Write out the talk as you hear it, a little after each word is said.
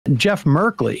Jeff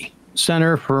Merkley,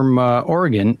 senator from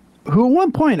Oregon, who at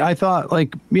one point I thought,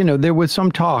 like, you know, there was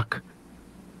some talk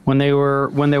when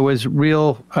there was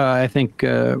real, I think,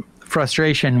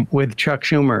 frustration with Chuck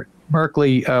Schumer.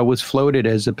 Merkley was floated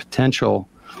as a potential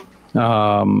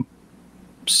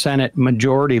Senate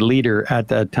majority leader at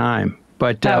that time.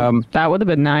 But that would have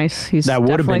been nice. He's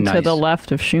definitely to the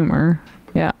left of Schumer.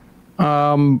 Yeah.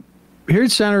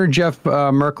 Here's Senator Jeff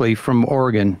Merkley from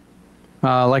Oregon.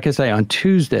 Like I say, on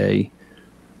Tuesday,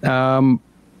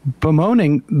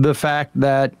 bemoaning the fact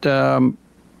that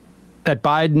that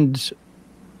Biden's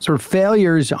sort of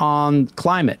failures on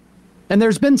climate, and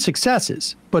there's been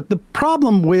successes, but the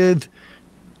problem with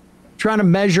trying to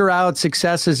measure out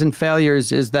successes and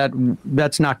failures is that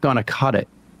that's not going to cut it.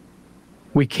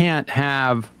 We can't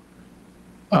have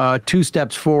 2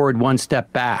 steps forward, 1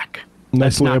 step back.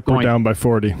 That's not going down by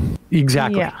 40.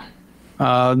 Exactly. Yeah.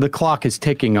 The clock is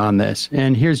ticking on this.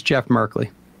 And here's Jeff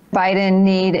Merkley. Biden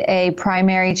need a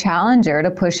primary challenger to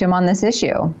push him on this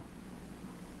issue.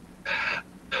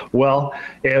 Well,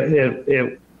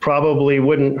 it probably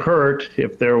wouldn't hurt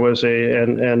if there was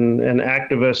an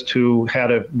activist who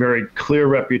had a very clear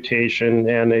reputation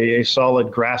and a solid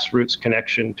grassroots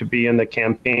connection to be in the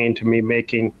campaign, to be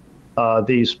making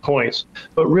these points.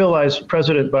 But realize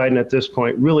President Biden at this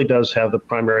point really does have the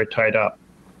primary tied up.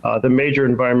 The major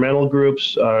environmental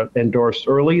groups endorsed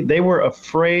early. They were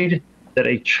afraid that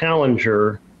a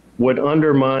challenger would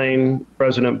undermine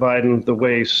President Biden the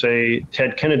way, say,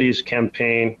 Ted Kennedy's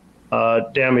campaign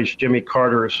damaged Jimmy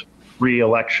Carter's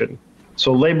re-election.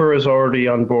 So labor is already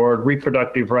on board.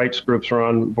 Reproductive rights groups are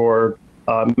on board.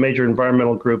 Major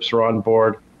environmental groups are on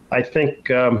board. I think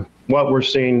what we're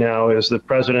seeing now is the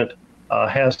president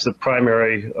has the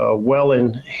primary well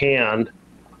in hand.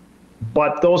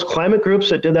 But those climate groups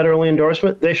that did that early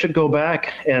endorsement, they should go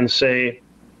back and say,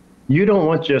 you don't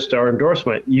want just our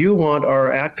endorsement. You want our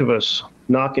activists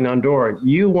knocking on door.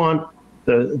 You want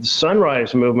the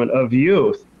sunrise movement of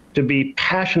youth to be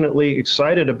passionately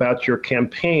excited about your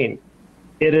campaign.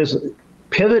 It is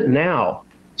pivot now.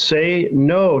 Say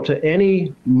no to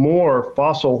any more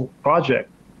fossil project.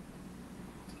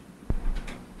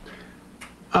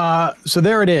 So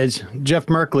there it is. Jeff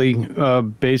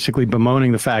Merkley basically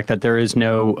bemoaning the fact that there is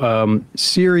no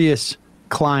serious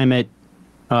climate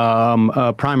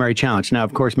primary challenge. Now,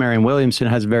 of course, Marianne Williamson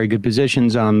has very good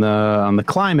positions on the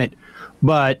climate,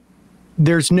 but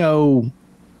she has no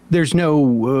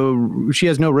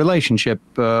relationship,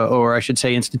 or I should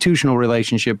say institutional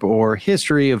relationship or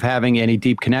history of having any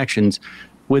deep connections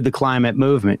with the climate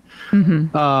movement.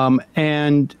 Mm-hmm.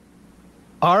 And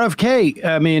RFK,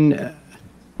 I mean...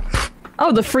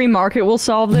 Oh, the free market will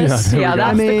solve this? Yeah,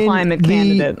 that's the climate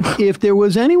candidate. If there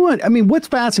was anyone... I mean, what's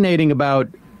fascinating about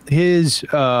his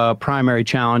primary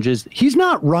challenges, he's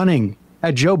not running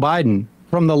at Joe Biden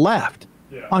from the left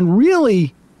on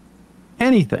really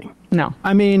anything. No.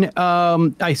 I mean,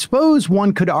 I suppose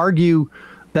one could argue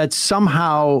that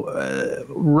somehow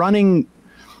running,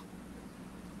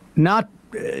 not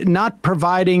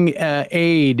providing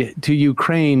aid to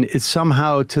Ukraine is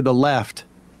somehow to the left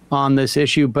on this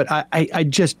issue, but I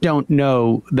just don't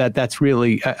know that that's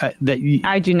really that.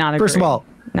 I do not agree. First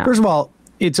of all,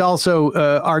 it's also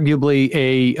arguably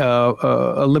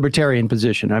a libertarian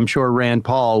position. I'm sure Rand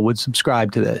Paul would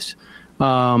subscribe to this.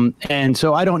 And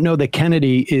so I don't know that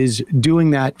Kennedy is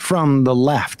doing that from the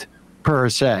left, per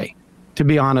se, to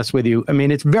be honest with you. I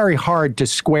mean, it's very hard to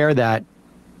square that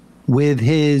with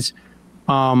his,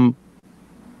 what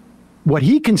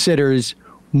he considers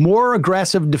more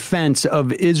aggressive defense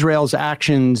of Israel's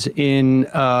actions in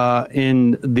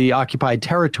the occupied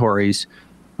territories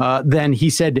than he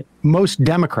said most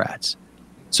Democrats.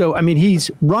 So, I mean,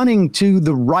 he's running to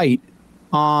the right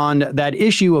on that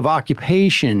issue of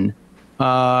occupation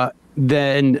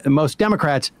than most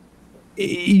Democrats.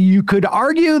 You could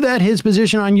argue that his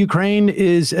position on Ukraine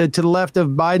is to the left of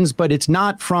Biden's, but it's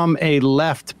not from a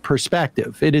left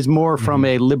perspective. It is more from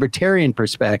a libertarian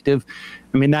perspective.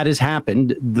 I mean, that has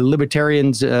happened. The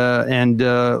libertarians and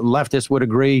leftists would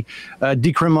agree,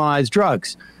 decriminalize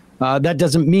drugs. That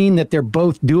doesn't mean that they're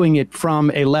both doing it from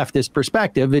a leftist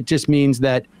perspective. It just means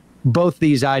that both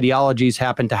these ideologies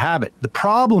happen to have it. The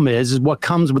problem is what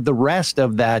comes with the rest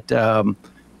of that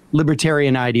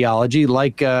libertarian ideology.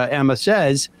 Like Emma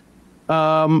says,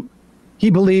 he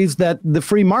believes that the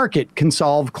free market can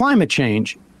solve climate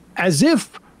change, as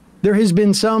if there has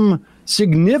been some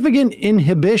significant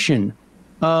inhibition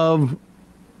of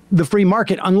the free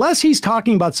market, unless he's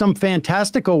talking about some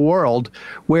fantastical world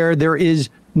where there is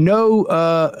no,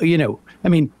 I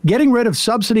mean, getting rid of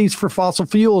subsidies for fossil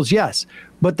fuels, yes.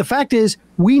 But the fact is,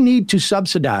 we need to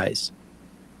subsidize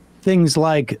things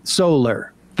like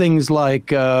solar, things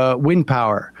like wind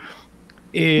power.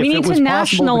 We need to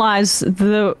nationalize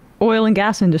the oil and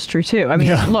gas industry too. I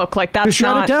mean, look, like that's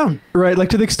shut it down, right? Like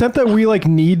to the extent that we like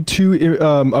need to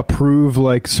approve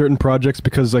like certain projects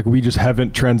because like we just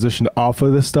haven't transitioned off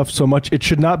of this stuff so much. It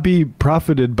should not be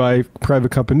profited by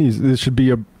private companies. This should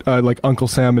be a like Uncle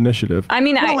Sam initiative. I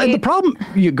mean, the problem.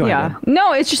 You go ahead.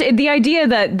 No, it's just the idea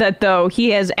that though he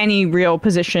has any real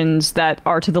positions that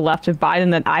are to the left of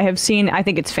Biden that I have seen, I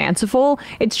think it's fanciful.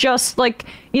 It's just like,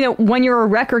 you know, when you're a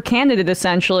record candidate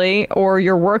essentially, or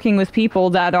you're working with people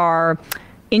that are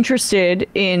interested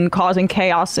in causing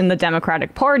chaos in the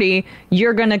Democratic Party,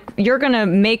 you're gonna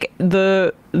make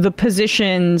the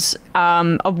positions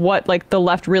of what like the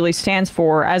left really stands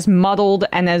for as muddled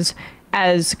and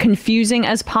as confusing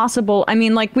as possible. I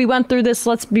mean, like we went through this,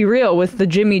 let's be real, with the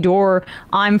Jimmy Dore,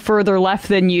 I'm further left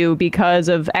than you because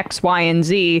of X, Y, and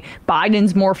Z.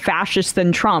 Biden's more fascist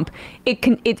than Trump.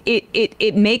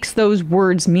 It makes those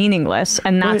words meaningless,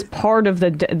 and that's part of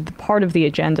the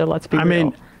agenda. Let's be real. I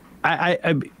mean,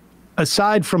 I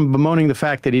aside from bemoaning the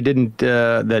fact that he didn't,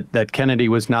 that Kennedy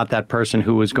was not that person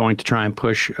who was going to try and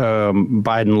push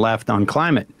Biden left on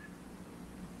climate.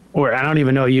 Or I don't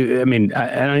even know I don't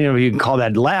even know if you can call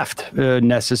that left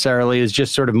necessarily, is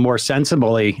just sort of more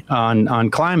sensibly on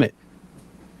climate.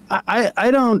 I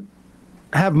don't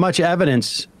have much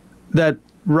evidence that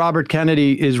Robert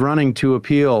Kennedy is running to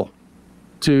appeal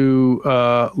to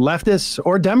leftists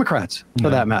or Democrats for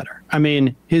that matter. I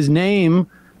mean, his name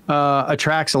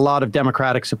attracts a lot of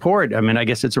Democratic support. I mean, I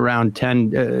guess it's around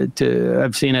 10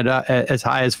 I've seen it as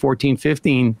high as 14,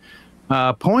 15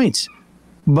 points.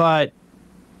 But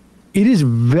it is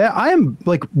I am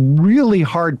like really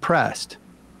hard pressed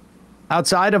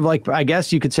outside of like, I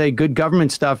guess you could say good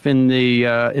government stuff in the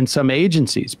in some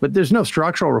agencies, but there's no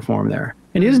structural reform there.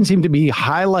 And he doesn't seem to be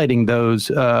highlighting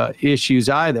those issues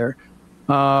either.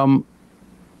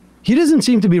 He doesn't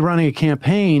seem to be running a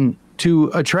campaign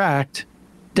to attract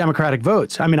Democratic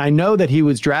votes. I mean, I know that he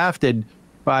was drafted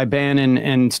by Bannon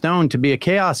and Stone to be a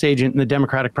chaos agent in the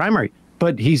Democratic primary,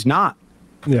 but he's not.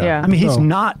 Yeah. I mean,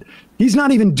 he's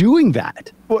not even doing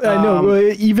that. Well, I know.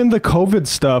 Even the COVID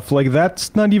stuff, like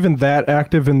that's not even that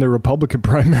active in the Republican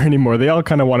primary anymore. They all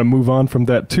kind of want to move on from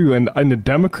that too. And in the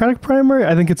Democratic primary,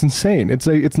 I think it's insane. It's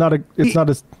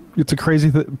a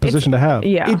crazy position to have.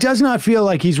 Yeah. It does not feel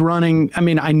like he's running. I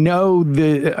mean, I know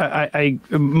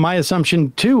my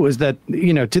assumption too was that,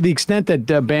 you know, to the extent that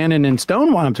Bannon and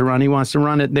Stone want him to run, he wants to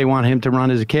run it. They want him to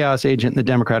run as a chaos agent in the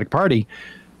Democratic Party.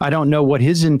 I don't know what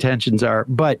his intentions are,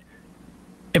 but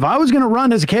if I was going to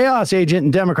run as a chaos agent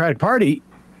in Democratic Party,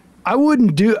 I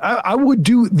would do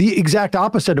the exact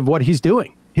opposite of what he's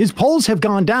doing. His polls have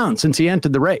gone down since he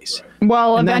entered the race.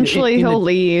 Well, and eventually he'll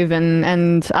leave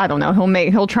and I don't know,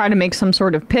 he'll try to make some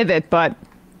sort of pivot, but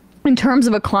in terms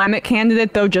of a climate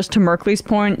candidate though, just to Merkley's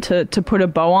point, to put a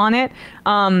bow on it,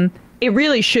 it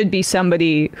really should be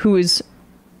somebody who is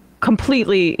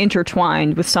completely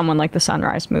intertwined with someone like the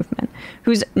Sunrise Movement,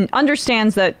 who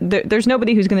understands that there's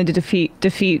nobody who's going to defeat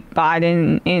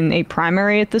Biden in a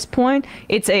primary at this point.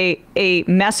 It's a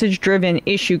message-driven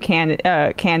issue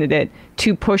candidate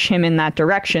to push him in that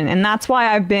direction, and that's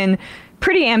why I've been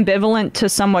pretty ambivalent to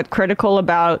somewhat critical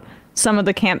about some of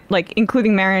the like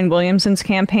including Marianne Williamson's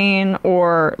campaign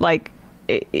or like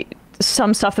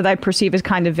some stuff that I perceive as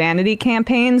kind of vanity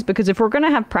campaigns, because if we're going to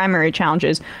have primary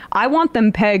challenges, I want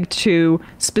them pegged to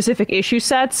specific issue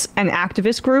sets and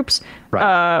activist groups,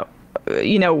 right.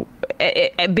 You know,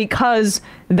 because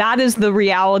that is the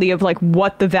reality of like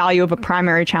what the value of a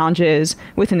primary challenge is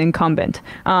with an incumbent.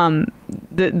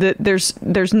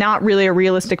 There's not really a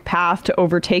realistic path to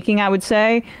overtaking, I would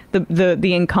say,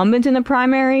 the incumbent in the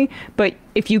primary, but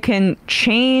if you can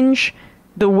change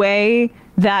the way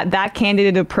that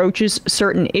candidate approaches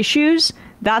certain issues,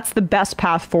 that's the best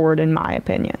path forward, in my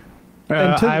opinion.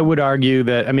 I would argue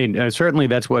that, I mean, certainly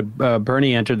that's what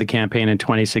Bernie entered the campaign in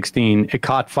 2016. It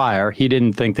caught fire. He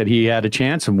didn't think that he had a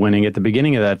chance of winning at the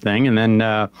beginning of that thing. And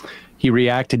then he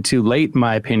reacted too late, in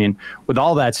my opinion. With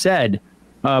all that said,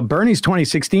 Bernie's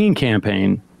 2016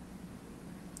 campaign,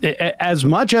 as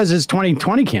much as his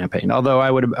 2020 campaign, although I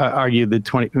would argue the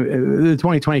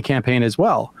 2020 campaign as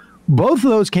well, both of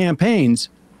those campaigns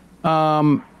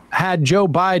had Joe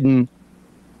Biden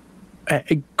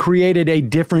created a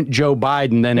different Joe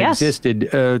Biden than existed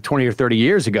 20 or 30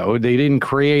 years ago. They didn't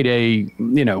create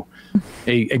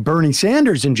a Bernie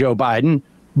Sanders in Joe Biden,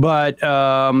 but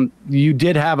you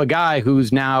did have a guy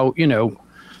who's now, you know,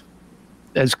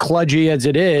 as kludgy as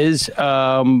it is,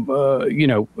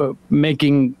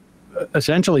 making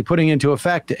essentially putting into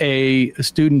effect a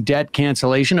student debt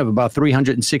cancellation of about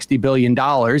 $360 billion,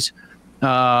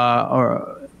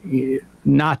 or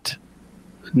not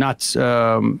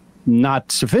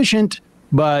sufficient,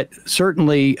 but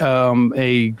certainly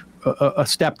a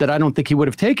step that I don't think he would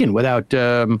have taken without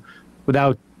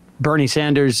Bernie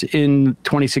Sanders in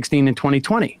 2016 and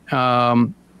 2020.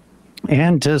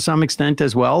 And to some extent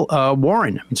as well,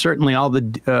 Warren. I mean, certainly all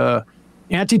the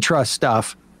antitrust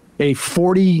stuff, a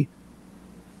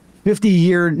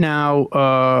 50-year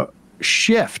now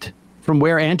shift from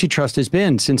where antitrust has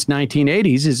been since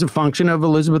 1980s is a function of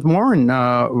Elizabeth Warren,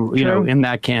 in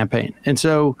that campaign. And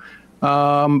so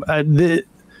the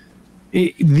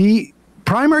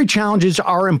primary challenges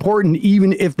are important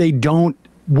even if they don't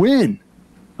win.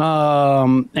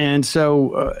 And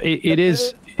so it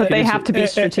is. But they have to be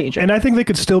strategic. And I think they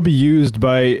could still be used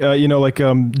by,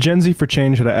 Gen Z for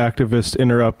Change had an activist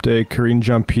interrupt a Karine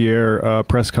Jean-Pierre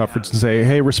press conference and say,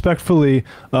 hey, respectfully,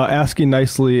 asking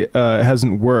nicely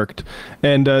hasn't worked.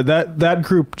 And that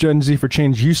group, Gen Z for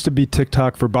Change, used to be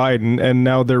TikTok for Biden, and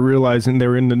now they're realizing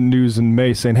they're in the news in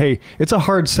May saying, hey, it's a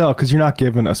hard sell because you're not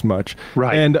giving us much.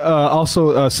 Right. And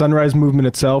also Sunrise Movement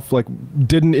itself,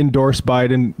 didn't endorse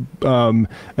Biden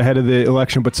ahead of the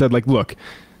election, but said, look,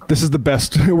 this is the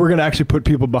best. We're going to actually put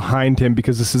people behind him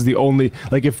because this is the only,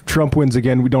 if Trump wins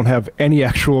again, we don't have any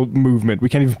actual movement. We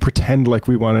can't even pretend like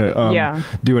we want to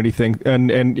do anything, and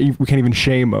we can't even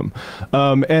shame them.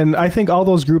 And I think all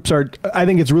those groups I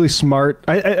think it's really smart.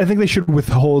 I think they should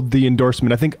withhold the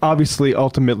endorsement. I think obviously,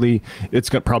 ultimately, it's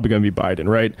probably going to be Biden,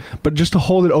 right? But just to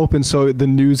hold it open so the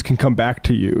news can come back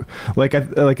to you. I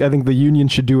think the union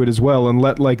should do it as well and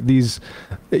let these,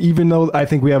 even though I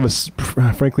think we have a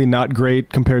frankly not great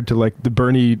compared to the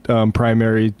Bernie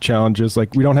primary challenges,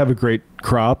 we don't have a great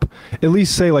crop, at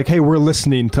least say hey, we're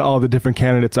listening to all the different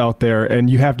candidates out there and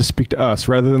you have to speak to us,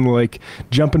 rather than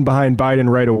jumping behind Biden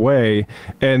right away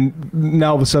and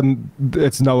now all of a sudden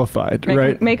it's nullified.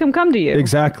 Make them come to you.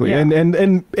 Exactly. Yeah.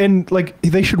 And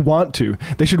they should want to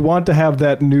have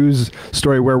that news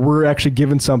story where we're actually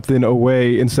giving something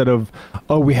away instead of,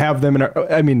 oh, we have them in our,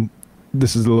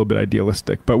 this is a little bit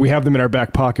idealistic, but we have them in our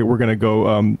back pocket. We're going to go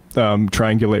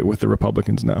triangulate with the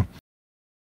Republicans now.